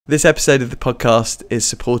This episode of the podcast is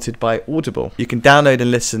supported by Audible. You can download and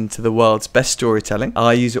listen to the world's best storytelling.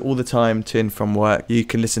 I use it all the time to and from work. You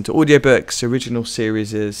can listen to audiobooks, original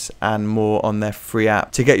series, and more on their free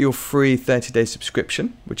app. To get your free 30-day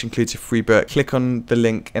subscription, which includes a free book, click on the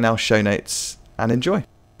link in our show notes and enjoy.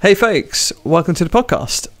 Hey folks, welcome to the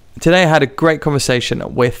podcast. Today I had a great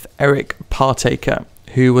conversation with Eric Partaker,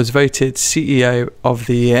 who was voted CEO of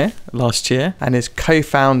the Year last year and is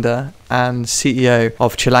co-founder and CEO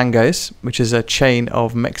of Chilango's, which is a chain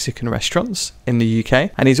of Mexican restaurants in the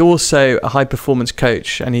UK. And he's also a high-performance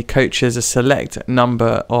coach, and he coaches a select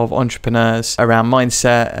number of entrepreneurs around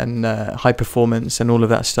mindset and high performance and all of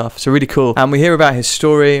that stuff. So really cool. And we hear about his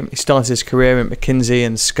story. He started his career at McKinsey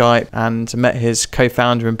and Skype and met his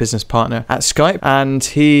co-founder and business partner at Skype. And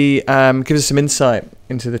he gives us some insight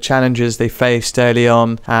into the challenges they faced early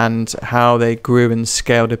on and how they grew and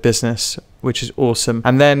scaled a business, which is awesome.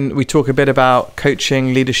 And then we talk a bit about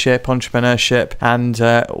coaching, leadership, entrepreneurship, and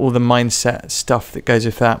all the mindset stuff that goes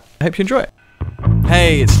with that. I hope you enjoy it.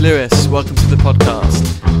 Hey, it's Lewis. Welcome to the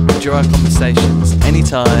podcast. Enjoy our conversations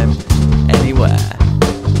anytime, anywhere.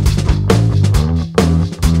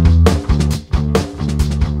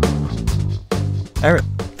 Eric,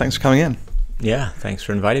 thanks for coming in. Yeah, thanks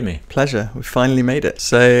for inviting me. Pleasure. We finally made it.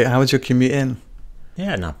 So how was your commute in?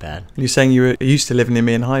 Yeah, not bad. You're saying you used to live near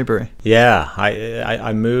me in Highbury? Yeah,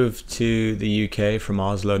 I moved to the UK from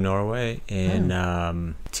Oslo, Norway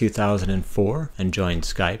in 2004 and joined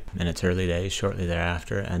Skype in its early days shortly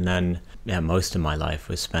thereafter. And then, most of my life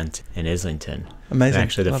was spent in Islington. Amazing. And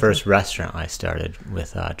actually, the first restaurant I started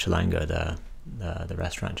with Chilango, the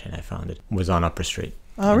restaurant chain I founded, was on Upper Street.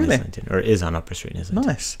 Oh, really? Islington, or is on Upper Street in Islington.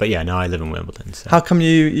 Nice. But yeah, now I live in Wimbledon. So. How come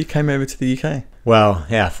you came over to the UK? Well,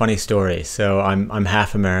 yeah, funny story. So I'm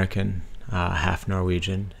half American, half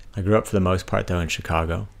Norwegian. I grew up for the most part though in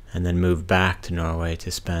Chicago, and then moved back to Norway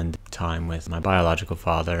to spend time with my biological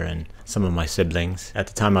father and some of my siblings. At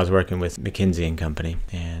the time I was working with McKinsey and Company,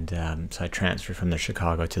 and so I transferred from their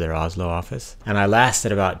Chicago to their Oslo office. And I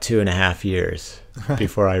lasted about 2.5 years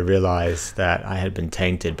before I realized that I had been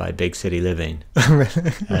tainted by big city living.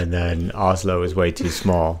 Really? And then Oslo was way too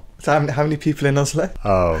small. So how many people in Oslo?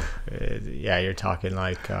 Oh, yeah, you're talking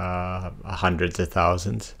like hundreds of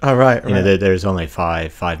thousands. Oh, right. You know, there's only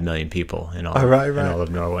 5 million people in all, in all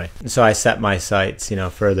of Norway. So I set my sights,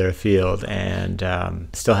 further afield, and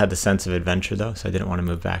still had the sense of adventure though, so I didn't want to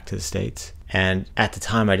move back to the States. And at the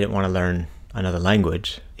time, I didn't want to learn another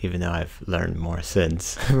language, even though I've learned more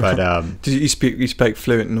since. But did you spoke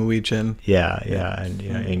fluent Norwegian? Yeah, and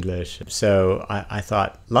English. So I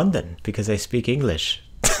thought London, because they speak English.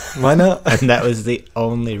 Why not? And that was the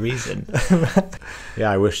only reason.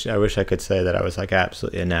 Yeah, I wish I could say that I was like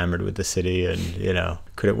absolutely enamored with the city and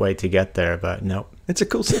couldn't wait to get there, but nope. It's a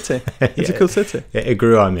cool city. It's a cool city. It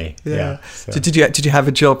grew on me. Yeah. So. Did you have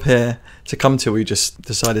a job here to come to, or you just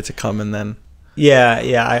decided to come and then? Yeah.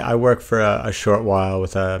 I worked for a short while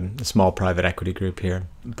with a small private equity group here,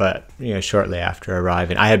 but shortly after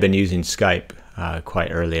arriving, I had been using Skype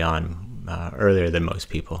quite early on, earlier than most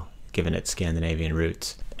people, given its Scandinavian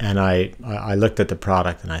roots. And I looked at the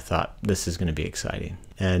product and I thought, this is going to be exciting.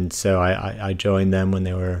 And so I joined them when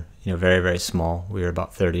they were very, very small. We were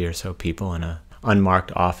about 30 or so people in a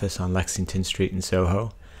unmarked office on Lexington Street in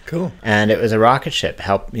Soho. Cool. And it was a rocket ship.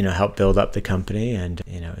 Helped build up the company, and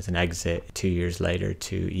it was an exit 2 years later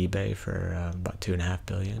to eBay for about $2.5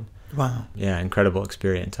 billion. Wow. Yeah, incredible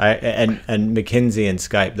experience. And McKinsey and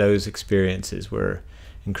Skype, those experiences were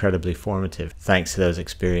incredibly formative. Thanks to those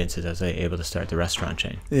experiences, I was able to start the restaurant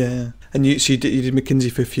chain. Yeah. And you did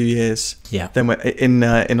McKinsey for a few years. Yeah. Then went in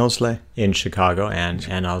Oslo. In Chicago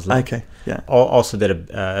and Oslo. Okay. Yeah. Also did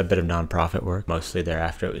a bit of nonprofit work. Mostly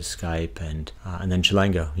thereafter it was Skype and then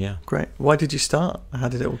Chilango. Yeah. Great. Why did you start? How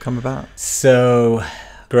did it all come about? So,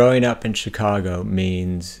 growing up in Chicago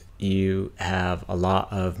means you have a lot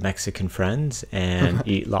of Mexican friends and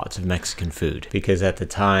eat lots of Mexican food, because at the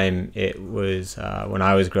time it was when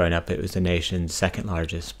I was growing up, it was the nation's second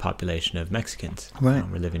largest population of Mexicans. Right.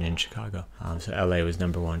 We're living in Chicago, so LA was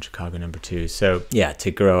number 1, Chicago number 2. So yeah,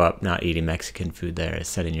 to grow up not eating Mexican food there is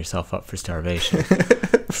setting yourself up for starvation.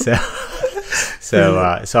 So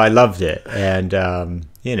I loved it, and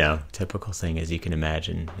typical thing as you can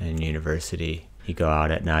imagine in university. You go out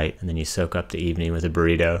at night and then you soak up the evening with a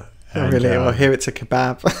burrito. And, really? Well, here it's a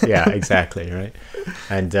kebab. Yeah, exactly, right?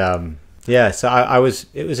 And Yeah, so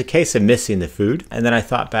it was a case of missing the food. And then I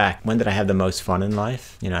thought back, when did I have the most fun in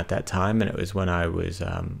life, at that time? And it was when I was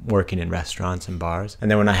working in restaurants and bars.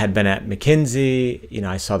 And then when I had been at McKinsey,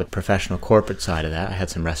 I saw the professional corporate side of that. I had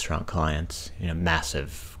some restaurant clients,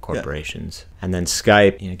 massive corporations. Yeah. And then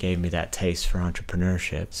Skype, gave me that taste for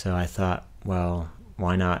entrepreneurship. So I thought, well,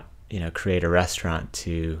 why not create a restaurant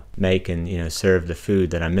to make and serve the food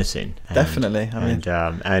that I'm missing. Definitely. And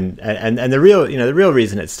the real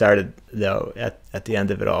reason it started, though, at the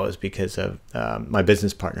end of it all, is because of my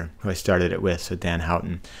business partner who I started it with, so Dan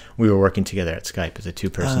Houghton. We were working together at Skype as a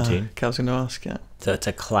 2-person team. I was going to ask, yeah. So it's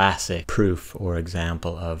a classic proof or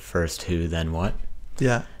example of first who, then what.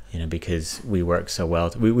 Yeah. Because we work so well.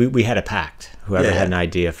 We had a pact. Whoever had an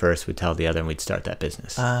idea first would tell the other, and we'd start that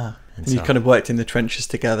business. And you kind of worked in the trenches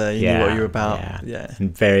together. You knew what you were about. Yeah.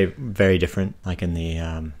 And very, very different. Like in the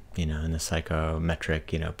in the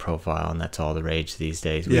psychometric profile, and that's all the rage these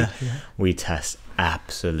days. We test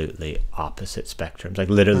absolutely opposite spectrums, like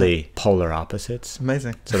literally polar opposites.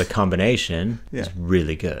 Amazing. So the combination is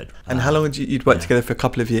really good. And how long you'd worked together for a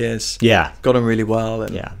couple of years? Yeah. Got on really well.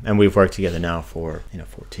 And we've worked together now for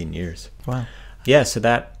 14 years. Wow. Yeah. So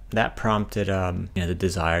that prompted the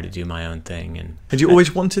desire to do my own thing. And had you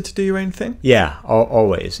always wanted to do your own thing? Yeah,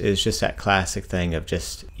 always. It's just that classic thing of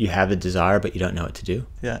just, you have the desire but you don't know what to do.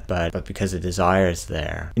 Yeah. But because the desire is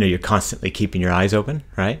there, you're constantly keeping your eyes open,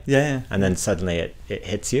 right? Yeah. And then suddenly it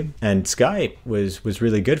hits you. And Skype was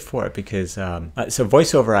really good for it because so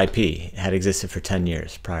voice over IP had existed for 10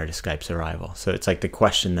 years prior to Skype's arrival. So it's like the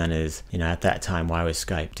question then is, at that time, why was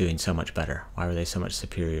Skype doing so much better? Why were they so much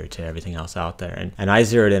superior to everything else out there? And I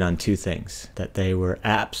zeroed in on two things: that they were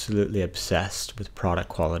absolutely obsessed with product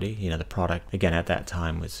quality. The product, again, at that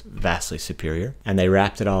time was vastly superior, and they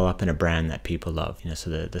wrapped it all up in a brand that people love.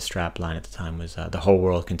 So the strap line at the time was the whole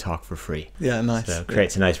world can talk for free. Yeah, nice. So it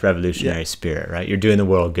creates a nice revolutionary spirit, right? You're doing the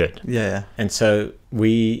world good. Yeah. And so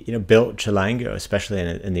we built Chilango, especially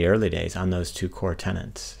in the early days, on those two core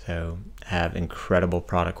tenets. So have incredible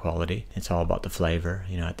product quality. It's all about the flavor,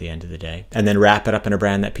 at the end of the day. And then wrap it up in a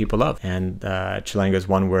brand that people love. And Chilango's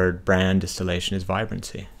one-word brand distillation is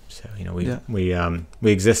vibrancy. So,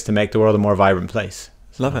 we exist to make the world a more vibrant place.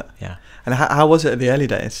 So, love it. Yeah. And how was it in the early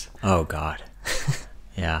days? Oh, God.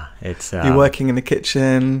 Yeah, it's... You're working in the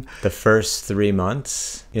kitchen. The first 3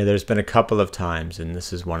 months, there's been a couple of times, and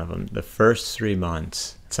this is one of them. The first 3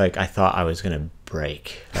 months, it's like I thought I was going to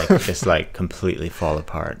break, just completely fall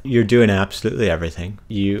apart. You're doing absolutely everything.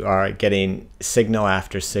 You are getting signal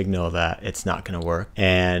after signal that it's not going to work,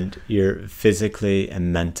 and you're physically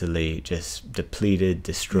and mentally just depleted,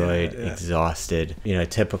 destroyed, exhausted. A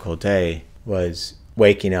typical day was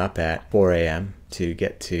waking up at 4 a.m. to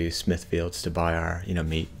get to Smithfields to buy our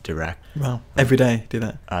meat direct. Wow. Every day do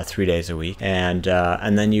that? 3 days a week. And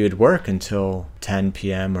then you would work until 10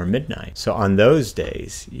 p.m. or midnight. So on those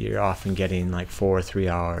days, you're often getting 4 or 3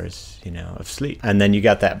 hours, of sleep. And then you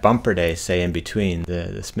got that bumper day, say, in between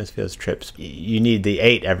the Smithfields trips. You need the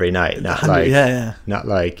 8 every night, not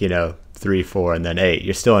not 3, 4, and then 8.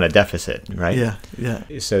 You're still in a deficit, right? Yeah.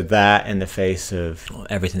 So that, in the face of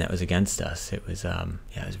everything that was against us, it was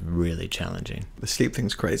it was really challenging. The sleep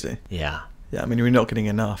thing's crazy. Yeah. Yeah, I mean, you're not getting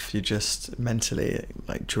enough. You're just mentally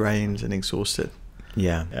drained and exhausted.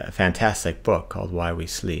 Yeah, a fantastic book called Why We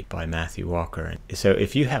Sleep by Matthew Walker. So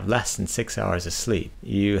if you have less than 6 hours of sleep,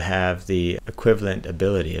 you have the equivalent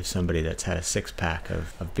ability of somebody that's had a 6-pack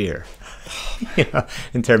of beer.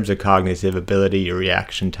 In terms of cognitive ability, your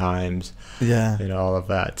reaction times, all of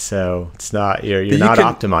that. So it's not you're not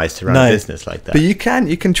optimized to run a business like that. But you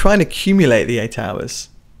can try and accumulate the 8 hours.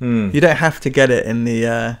 You don't have to get it in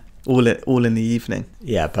the all in the evening.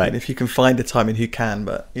 Yeah, but if you can find a time, and who can,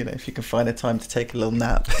 but if you can find a time to take a little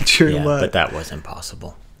nap during work. But that wasn't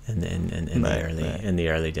possible in the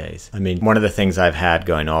early days. I mean, one of the things I've had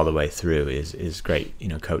going all the way through is great,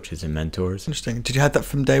 coaches and mentors. Interesting. Did you have that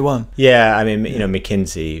from day one? Yeah, I mean,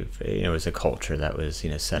 McKinsey, was a culture that was,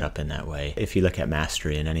 set up in that way. If you look at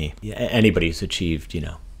mastery and anybody who's achieved,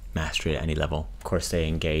 mastery at any level, of course they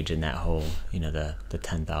engage in that whole, the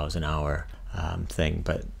 10,000 hour thing,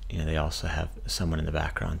 but they also have someone in the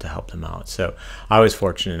background to help them out. So I was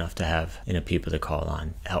fortunate enough to have people to call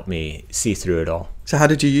on, help me see through it all. So how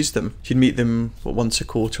did you use them? You'd meet them once a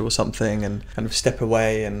quarter or something, and kind of step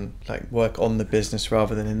away and work on the business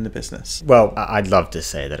rather than in the business. Well, I'd love to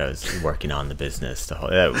say that I was working on the business.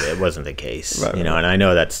 It wasn't the case, right. And I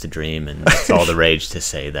know that's the dream, and it's all the rage to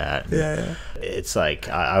say that. Yeah. It's like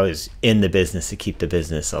I was in the business to keep the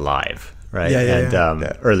business alive. Right.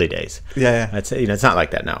 Yeah. Early days. Yeah. I'd say, it's not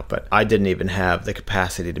like that now, now, but I didn't even have the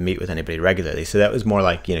capacity to meet with anybody regularly. So that was more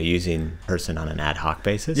like, using person on an ad hoc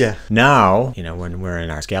basis. Yeah. Now, when we're in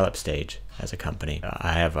our scale up stage as a company,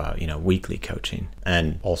 I have weekly coaching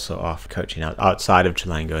and also off coaching outside of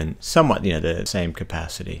Chilango in somewhat, the same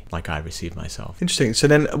capacity like I receive myself. Interesting. So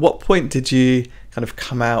then at what point did you kind of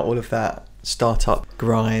come out all of that startup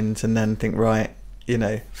grind and then think, right,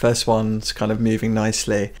 first one's kind of moving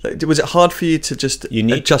nicely? Like, was it hard for you to just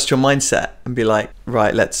adjust your mindset and be like,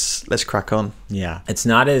 right, let's crack on? Yeah, it's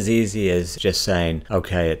not as easy as just saying,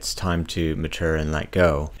 okay, it's time to mature and let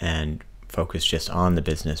go and focus just on the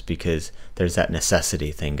business, because there's that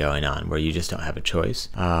necessity thing going on where you just don't have a choice.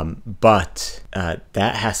 But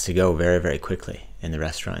that has to go very, very quickly in the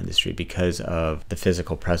restaurant industry because of the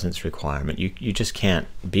physical presence requirement. You just can't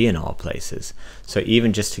be in all places. So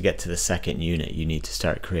even just to get to the second unit, you need to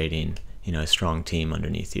start creating a strong team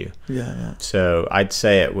underneath you. Yeah. So I'd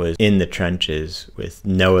say it was in the trenches with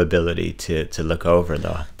no ability to look over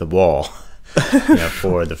the wall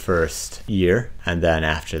for the first year. And then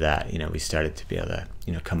after that, we started to be able to,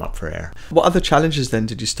 come up for air. What other challenges then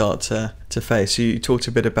did you start to face? You talked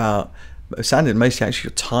a bit about, it sounded mostly actually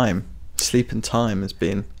your time, sleep and time has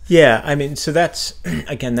been. Yeah, I mean, so that's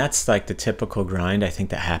like the typical grind I think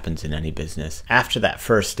that happens in any business. After that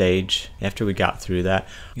first stage, after we got through that,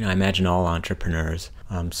 I imagine all entrepreneurs,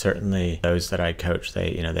 certainly those that I coach,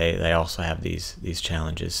 they also have these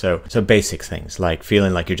challenges. So basic things like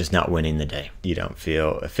feeling like you're just not winning the day. You don't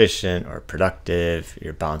feel efficient or productive.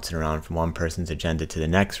 You're bouncing around from one person's agenda to the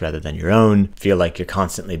next rather than your own. Feel like you're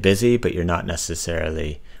constantly busy, but you're not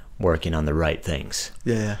necessarily working on the right things.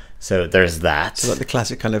 Yeah. So there's that. So like the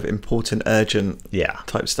classic kind of important, urgent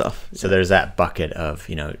type stuff. So there's that bucket of,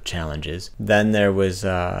 challenges. Then there was,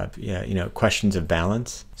 questions of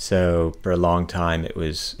balance. So for a long time,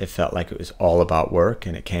 it felt like it was all about work,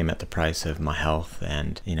 and it came at the price of my health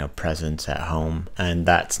and, presence at home. And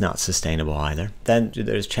that's not sustainable either. Then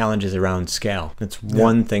there's challenges around scale. It's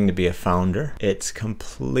one thing to be a founder. It's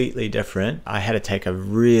completely different. I had to take a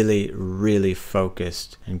really, really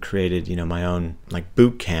focused and created, my own like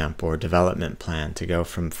boot camp or development plan to go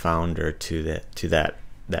from founder to that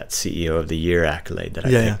CEO of the Year accolade that I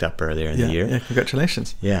picked up earlier in the year. Yeah,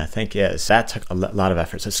 congratulations. Yeah, thank you. So that took a lot of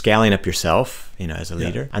effort. So scaling up yourself, as a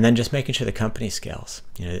leader, and then just making sure the company scales.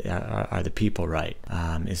 Are the people right?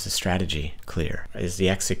 Is the strategy clear? Is the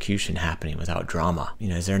execution happening without drama?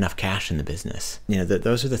 Is there enough cash in the business?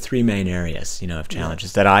 Those are the three main areas, of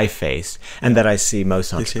challenges that I faced and that I see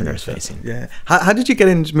most entrepreneurs facing. Yeah. How did you get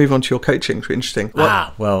in to move on to your coaching? It's interesting.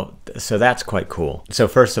 Well, so that's quite cool. So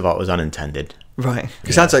first of all, it was unintended. Right.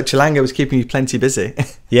 It sounds like Chilango was keeping you plenty busy.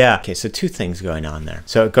 Yeah. Okay, so two things going on there.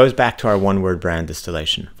 So it goes back to our one-word brand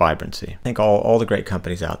distillation, vibrancy. I think all the great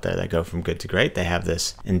companies out there that go from good to great, they have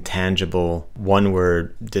this intangible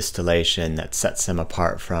one-word distillation that sets them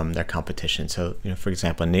apart from their competition. So, for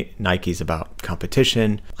example, Nike's about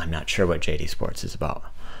competition. I'm not sure what JD Sports is about.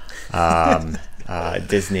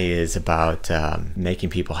 Disney is about making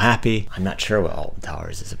people happy. I'm not sure what Alton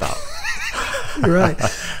Towers is about. Right.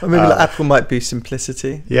 Or maybe Apple might be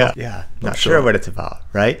simplicity. Yeah. Not sure what it's about,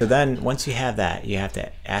 right? So then once you have that, you have to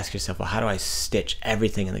ask yourself, well, how do I stitch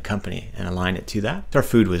everything in the company and align it to that? So our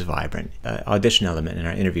food was vibrant. Audition element in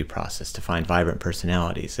our interview process to find vibrant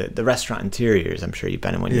personalities. The restaurant interiors, I'm sure you've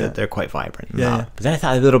been in one, they're quite vibrant. Yeah. But then I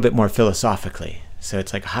thought a little bit more philosophically. So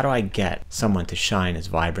it's like, how do I get someone to shine as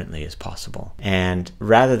vibrantly as possible? And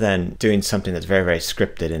rather than doing something that's very, very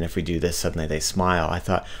scripted, and if we do this, suddenly they smile, I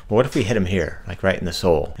thought, well, what if we hit them here, like right in the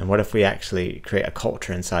soul? And what if we actually create a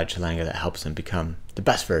culture inside Chilango that helps them become the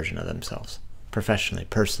best version of themselves, professionally,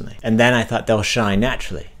 personally? And then I thought they'll shine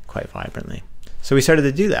naturally, quite vibrantly. So we started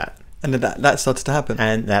to do that. And then that started to happen.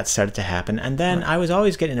 And that started to happen. And then I was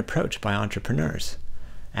always getting approached by entrepreneurs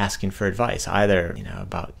asking for advice, either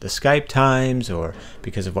about the Skype times or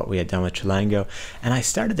because of what we had done with Chilango. And I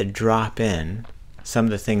started to drop in some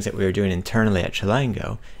of the things that we were doing internally at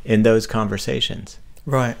Chilango in those conversations.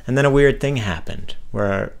 Right. And then a weird thing happened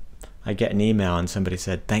where I get an email and somebody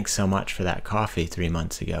said, thanks so much for that coffee 3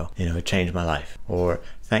 months ago. It changed my life. Or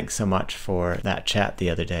thanks so much for that chat the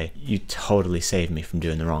other day. You totally saved me from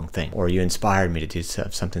doing the wrong thing. Or you inspired me to do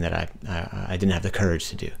something that I didn't have the courage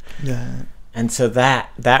to do. Yeah. And so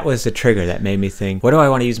that was the trigger that made me think, what do I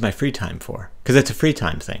want to use my free time for? Because it's a free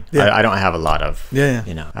time thing. Yeah. I don't have a lot of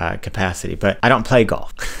capacity, but I don't play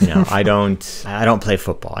golf. I don't play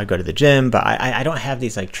football. I go to the gym, but I don't have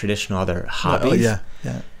these like traditional other hobbies.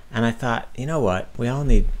 Yeah. And I thought, you know what? We all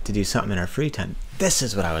need to do something in our free time. this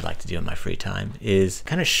is what I would like to do in my free time, is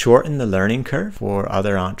kind of shorten the learning curve for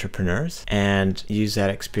other entrepreneurs and use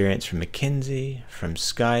that experience from McKinsey, from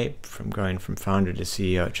Skype, from going from founder to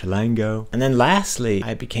CEO at Chilango. And then lastly,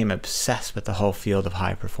 I became obsessed with the whole field of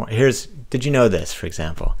high performance. Did you know this, for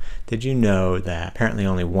example? Did you know that apparently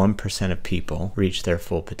only 1% of people reach their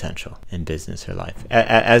full potential in business or life,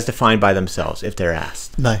 as defined by themselves, if they're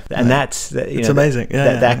asked? No. And that's, it's amazing.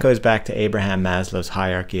 That goes back to Abraham Maslow's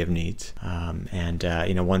hierarchy of needs.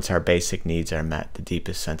 Once our basic needs are met, the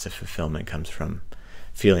deepest sense of fulfillment comes from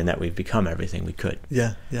feeling that we've become everything we could.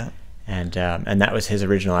 Yeah. And that was his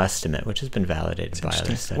original estimate, which has been validated by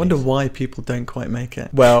other studies. I wonder why people don't quite make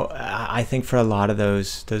it. Well, I think for a lot of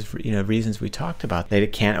those reasons we talked about, they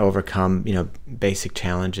can't overcome basic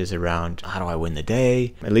challenges around how do I win the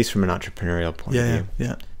day, at least from an entrepreneurial point of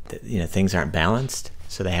view. Yeah. Things aren't balanced.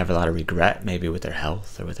 So they have a lot of regret, maybe with their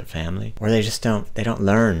health or with their family, or they just don't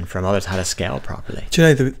learn from others how to scale properly. Do you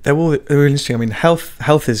know, they're really interesting. I mean,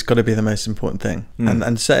 health has got to be the most important thing,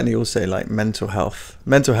 and certainly also like mental health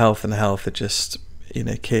and health are just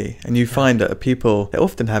key. And you find that people, they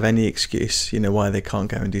often have any excuse why they can't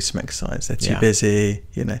go and do some exercise. They're too busy,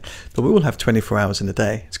 but we all have 24 hours in a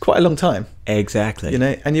day. It's quite a long time. Exactly.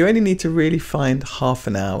 And you only need to really find half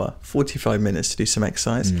an hour, 45 minutes to do some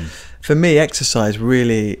exercise. For me, exercise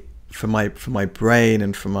really, for my brain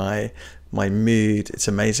and for my mood, it's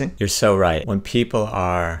amazing. You're so right. When people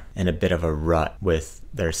are in a bit of a rut with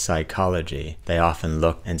their psychology, they often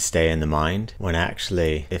look and stay in the mind, when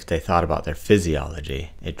actually, if they thought about their physiology,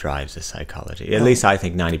 it drives the psychology. At least I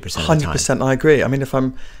think 90% of the time. 100%, I agree. I mean, if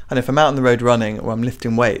I'm out on the road running or I'm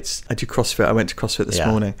lifting weights, I do CrossFit. I went to CrossFit this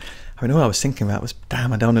morning. I mean, all I was thinking about was,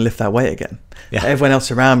 damn, I don't want to lift that weight again. Yeah. Everyone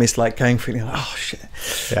else around me is like going through, oh shit.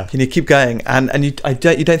 Yeah. You keep going, and you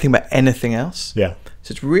don't think about anything else. Yeah.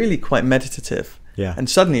 So it's really quite meditative. Yeah. And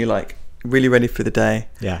suddenly you're like really ready for the day.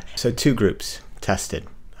 Yeah. So 2 groups tested.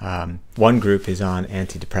 One group is on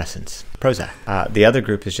antidepressants, Prozac. The other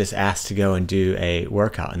group is just asked to go and do a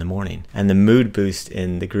workout in the morning. And the mood boost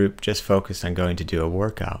in the group just focused on going to do a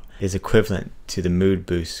workout is equivalent to the mood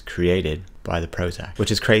boost created by the Prozac, which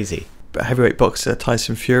is crazy. But heavyweight boxer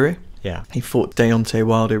Tyson Fury, he fought Deontay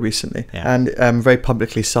Wilder recently, and very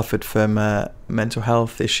publicly suffered from mental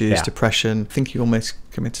health issues, depression. I think he almost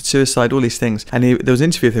committed suicide, all these things. And there was an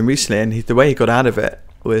interview with him recently, and the way he got out of it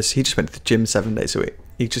was he just went to the gym 7 days a week.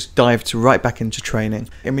 He just dived right back into training.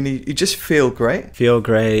 I mean, you just feel great.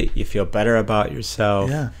 You feel better about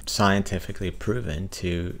yourself. Yeah. Scientifically proven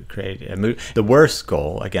to create a mood. The worst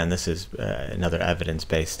goal, again, this is another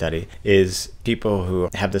evidence-based study, is people who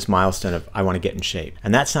have this milestone of, I want to get in shape.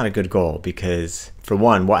 And that's not a good goal, because for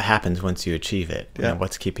one, what happens once you achieve it?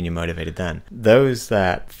 What's keeping you motivated then? Those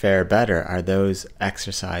that fare better are those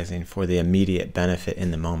exercising for the immediate benefit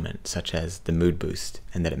in the moment, such as the mood boost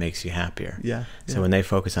and that it makes you happier. So when they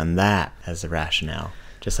focus on that as the rationale,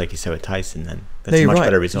 just like you said with Tyson, then that's a much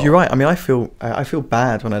better result. You're right. I mean, I feel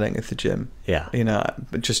bad when I don't go to the gym. Yeah.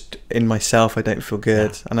 But just in myself, I don't feel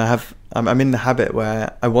good, and I'm in the habit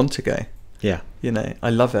where I want to go. Yeah. I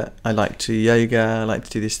love it. I like to yoga. I like to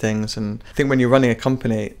do these things, and I think when you're running a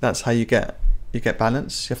company, that's how you get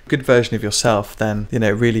balance. You have a good version of yourself, then it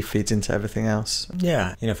really feeds into everything else.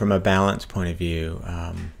 Yeah. From a balance point of view,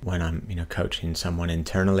 when I'm coaching someone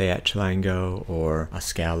internally at Chilango, or a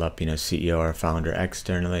scale up CEO or founder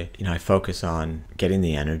externally, I focus on getting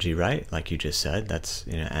the energy right, like you just said. That's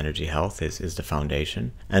energy health is the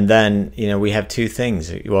foundation. And then we have 2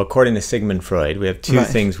 things. Well, according to Sigmund Freud, we have 2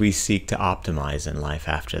 things we seek to optimize in life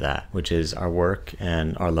after that, which is our work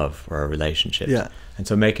and our love for our relationships. Yeah. And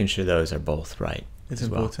so making sure those are both right. It's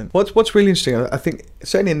important. What's really interesting, I think,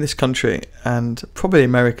 certainly in this country, and probably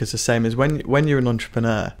America's the same, is when you're an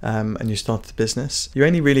entrepreneur and you start a business, you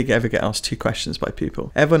only really ever get asked 2 questions by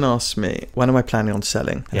people. Everyone asks me, when am I planning on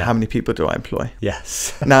selling? And how many people do I employ?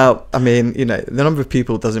 Yes. Now, I mean, the number of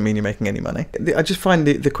people doesn't mean you're making any money. I just find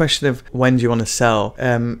the question of when do you want to sell,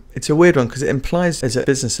 it's a weird one, because it implies as a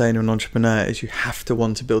business owner and entrepreneur is you have to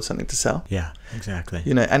want to build something to sell. Yeah, exactly.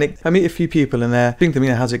 And I meet a few people and they're thinking to me,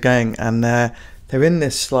 how's it going? And they're in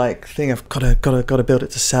this like thing of got to build it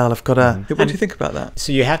to sell. I've got to. What do you think about that?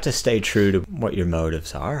 So you have to stay true to what your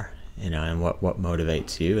motives are, and what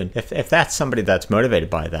motivates you. And if that's somebody that's motivated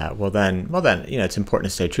by that, well then it's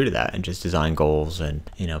important to stay true to that and just design goals and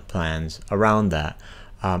plans around that.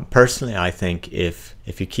 Personally, I think if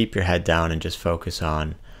you keep your head down and just focus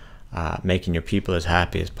on making your people as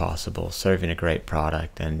happy as possible, serving a great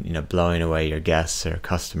product, and blowing away your guests or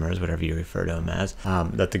customers, whatever you refer to them as,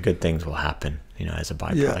 that the good things will happen, as a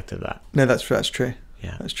byproduct of that. No, that's true.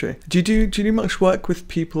 Yeah. That's true. Do you do much work with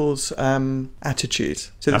people's attitude?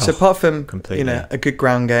 So apart from completely. a good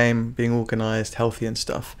ground game, being organised, healthy and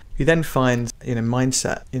stuff, you then find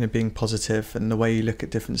mindset, being positive and the way you look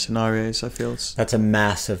at different scenarios. I feel that's a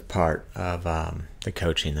massive part of the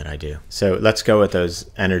coaching that I do. So let's go with those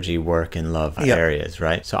energy, work, and love areas,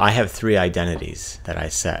 right? So I have 3 identities that I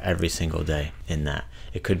set every single day in that.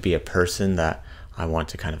 It could be a person that I want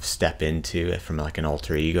to kind of step into from like an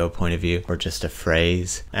alter ego point of view, or just a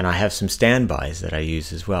phrase. And I have some standbys that I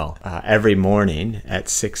use as well. Every morning at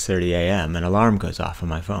 6:30 a.m. an alarm goes off on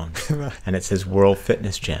my phone and it says World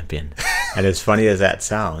Fitness Champion. And as funny as that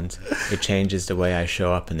sounds, it changes the way I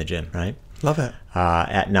show up in the gym, right? Love it.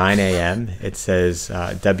 At 9 a.m. it says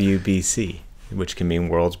WBC, which can mean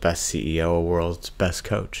world's best CEO or world's best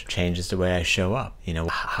coach. Changes the way I show up.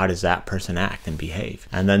 How does that person act and behave?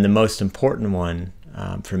 And then the most important one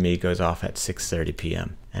for me goes off at 6:30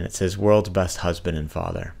 p.m. and it says world's best husband and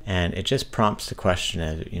father. And it just prompts the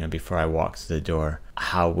question, before I walk through the door,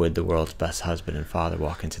 how would the world's best husband and father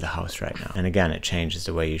walk into the house right now? And again, it changes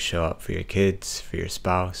the way you show up for your kids, for your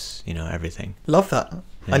spouse, everything. Love that.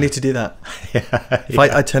 Yeah. I need to do that. If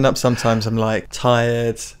I turn up sometimes, I'm like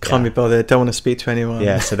tired, can't be bothered, don't want to speak to anyone.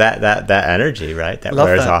 Yeah, so that energy, right, that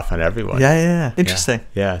wears off on everyone. Yeah. Interesting.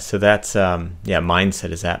 Yeah, so that's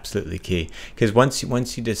mindset is absolutely key, because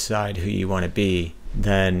once you decide who you want to be,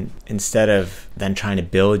 then instead of then trying to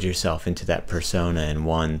build yourself into that persona in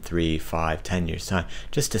 1, 3, 5, 10 years time,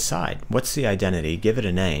 just decide what's the identity, give it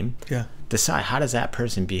a name. Yeah. Decide how does that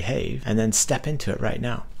person behave, and then step into it right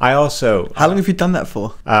now. I also... How long have you done that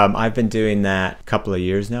for? I've been doing that a couple of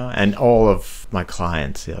years now, and all of my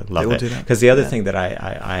clients love it. Because the other thing that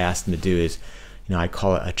I ask them to do is, I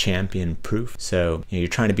call it a champion proof. So you're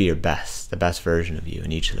trying to be your best, the best version of you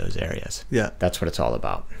in each of those areas. Yeah. That's what it's all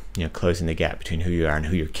about. Closing the gap between who you are and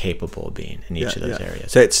who you're capable of being in each of those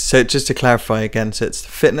areas. So just to clarify again, so it's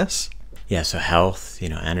fitness? Yeah, so health,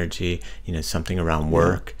 energy, something around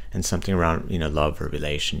work. And something around, love or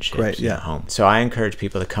relationships, home. So I encourage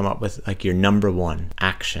people to come up with like your number 1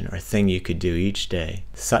 action or thing you could do each day,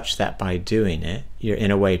 such that by doing it, you're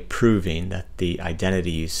in a way proving that the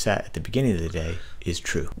identity you set at the beginning of the day is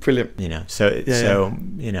true. Brilliant. So to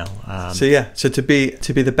be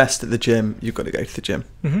the best at the gym, you've got to go to the gym.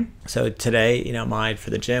 Mm-hmm. So today, my for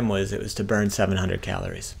the gym was to burn 700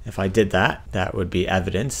 calories. If I did that, that would be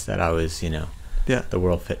evidence that I was, the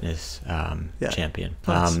world fitness champion.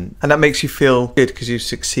 Nice. And that makes you feel good because you've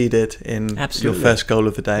succeeded in your first goal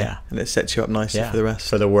of the day, and it sets you up nicely for the rest.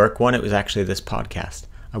 For the work one, it was actually this podcast.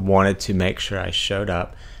 I wanted to make sure I showed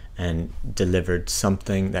up and delivered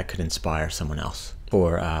something that could inspire someone else.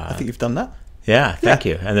 I think you've done that. Yeah, thank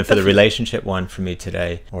you. And then for the relationship one for me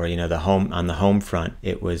today, or on the home front,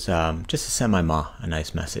 it was just to send my ma a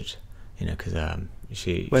nice message, because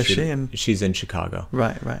Where's she? She's in Chicago.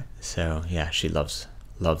 Right. So yeah, she loves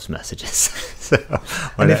messages. So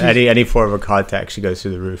any form of contact, she goes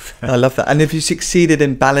through the roof. I love that. And if you succeeded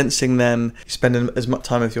in balancing, then you spend as much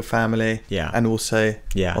time with your family, and also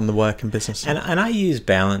on the work and business. And I use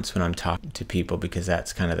balance when I'm talking to people, because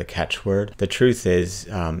that's kind of the catchword. The truth is,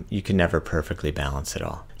 you can never perfectly balance it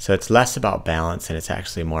all. So it's less about balance, and it's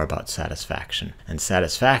actually more about satisfaction. And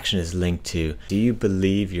satisfaction is linked to, do you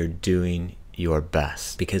believe you're doing your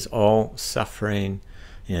best? Because all suffering,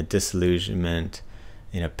 disillusionment,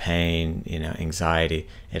 pain, anxiety,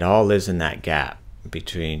 it all lives in that gap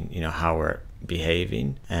between, how we're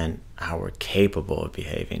behaving and how we're capable of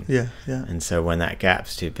behaving. Yeah. And so when that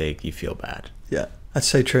gap's too big, you feel bad. Yeah, that's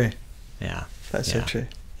so true. Yeah. That's so true.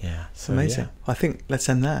 Yeah. So amazing. I think let's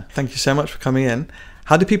end there. Thank you so much for coming in.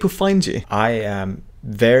 How do people find you? I am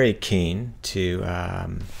very keen to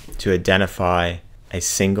identify a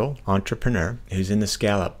single entrepreneur who's in the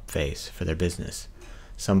scale-up phase for their business.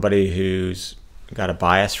 Somebody who's got a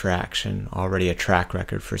bias for action, already a track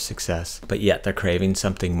record for success, but yet they're craving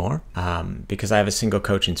something more, because I have a single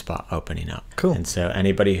coaching spot opening up. Cool. And so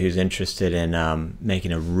anybody who's interested in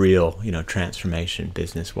making a real, transformation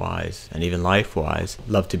business-wise and even life-wise,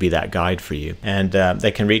 love to be that guide for you. And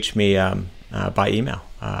they can reach me by email.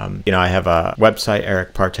 I have a website,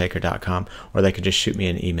 ericpartaker.com, or they could just shoot me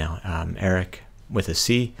an email, Eric with a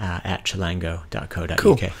C at chilango.co.uk.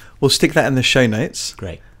 Cool. We'll stick that in the show notes.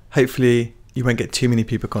 Great. Hopefully you won't get too many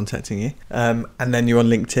people contacting you. And then you're on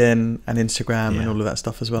LinkedIn and Instagram and all of that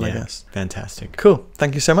stuff as well, I guess. Fantastic. Cool.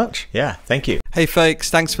 Thank you so much. Yeah, thank you. Hey folks,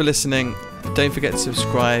 thanks for listening. Don't forget to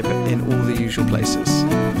subscribe in all the usual places.